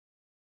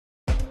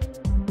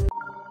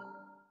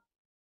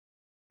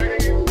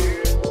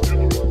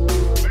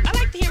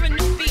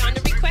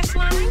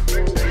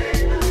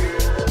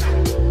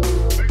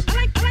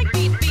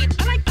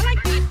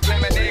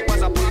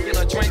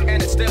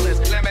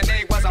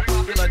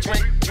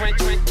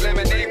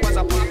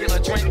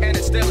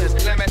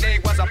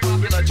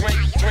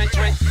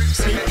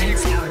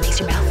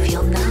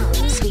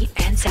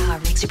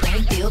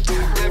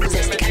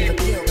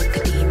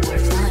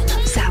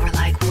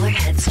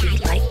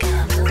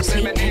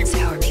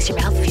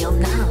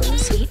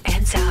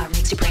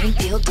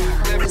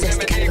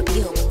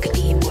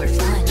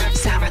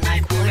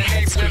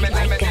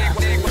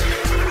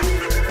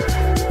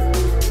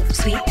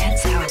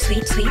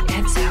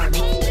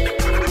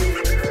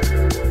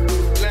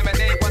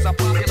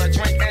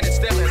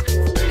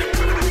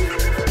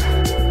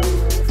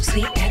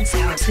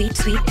sweet,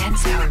 sweet and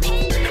sour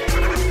meat.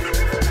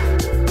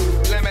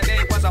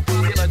 Lemonade was a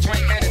popular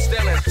drink and it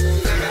still is.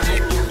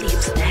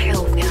 Leaves the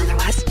hell we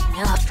otherwise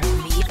enough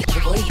from me. If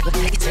you believe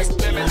it exists,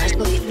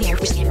 believe me,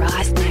 every skin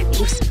rise.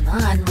 Use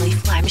non-leaf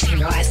fly machine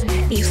rise.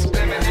 Use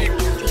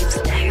leaves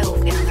the hell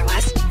we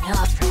otherwise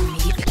enough from me.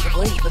 If you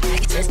believe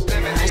it exists,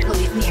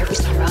 believe me, every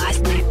skin rise.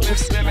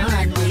 Use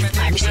non-leaf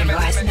fly machine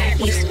rise.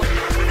 Use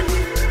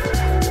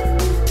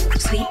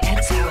sweet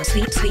and sour,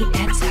 sweet, sweet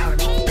and sour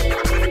meat.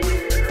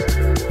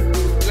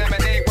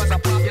 Lemonade was a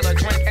popular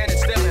drink and it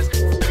still is.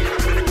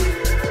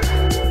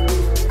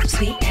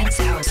 Sweet and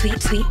sour,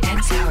 sweet, sweet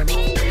and sour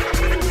meat.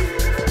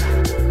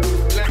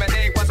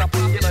 Lemonade was a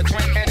popular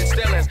drink and it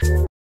still is.